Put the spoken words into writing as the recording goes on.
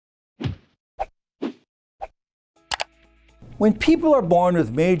When people are born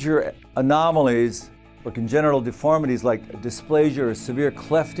with major anomalies or congenital deformities like dysplasia or severe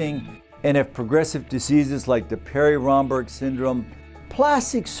clefting and have progressive diseases like the Perry-Romberg syndrome,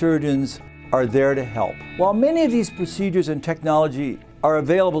 plastic surgeons are there to help. While many of these procedures and technology are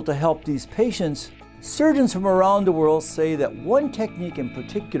available to help these patients, surgeons from around the world say that one technique in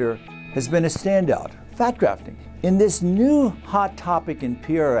particular has been a standout: fat grafting. In this new hot topic in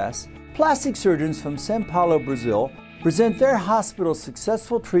PRS, plastic surgeons from São Paulo, Brazil, present their hospital's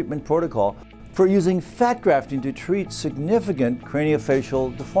successful treatment protocol for using fat grafting to treat significant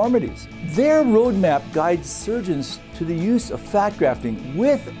craniofacial deformities. Their roadmap guides surgeons to the use of fat grafting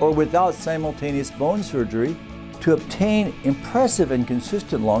with or without simultaneous bone surgery to obtain impressive and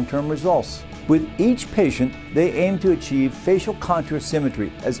consistent long-term results. With each patient, they aim to achieve facial contour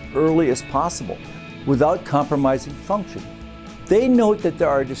symmetry as early as possible without compromising function. They note that there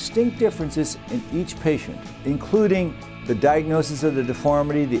are distinct differences in each patient, including the diagnosis of the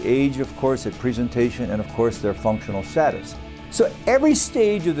deformity, the age, of course, at presentation, and of course their functional status. So every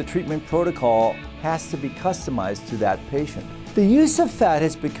stage of the treatment protocol has to be customized to that patient. The use of fat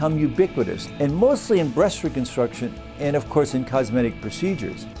has become ubiquitous, and mostly in breast reconstruction and of course in cosmetic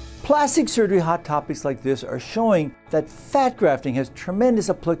procedures. Plastic surgery hot topics like this are showing that fat grafting has tremendous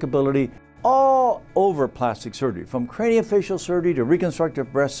applicability all over plastic surgery, from craniofacial surgery to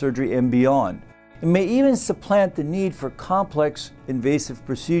reconstructive breast surgery and beyond. It may even supplant the need for complex invasive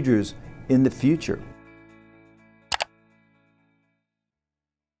procedures in the future.